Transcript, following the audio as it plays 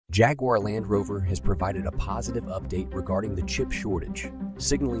Jaguar Land Rover has provided a positive update regarding the chip shortage,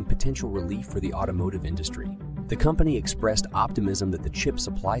 signaling potential relief for the automotive industry. The company expressed optimism that the chip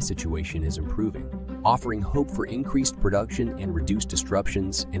supply situation is improving, offering hope for increased production and reduced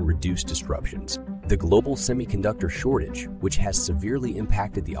disruptions. The global semiconductor shortage, which has severely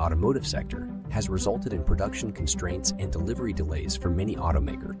impacted the automotive sector, has resulted in production constraints and delivery delays for many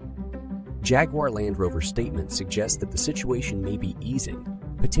automakers. Jaguar Land Rover's statement suggests that the situation may be easing,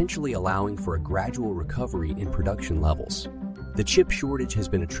 potentially allowing for a gradual recovery in production levels. The chip shortage has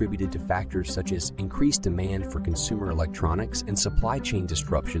been attributed to factors such as increased demand for consumer electronics and supply chain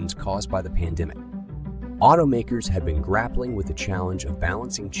disruptions caused by the pandemic. Automakers have been grappling with the challenge of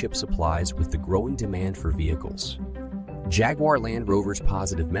balancing chip supplies with the growing demand for vehicles. Jaguar Land Rover's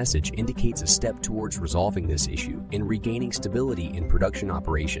positive message indicates a step towards resolving this issue and regaining stability in production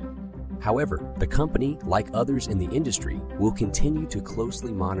operation. However, the company, like others in the industry, will continue to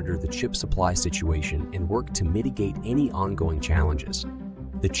closely monitor the chip supply situation and work to mitigate any ongoing challenges.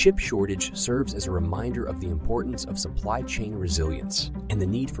 The chip shortage serves as a reminder of the importance of supply chain resilience and the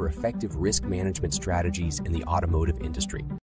need for effective risk management strategies in the automotive industry.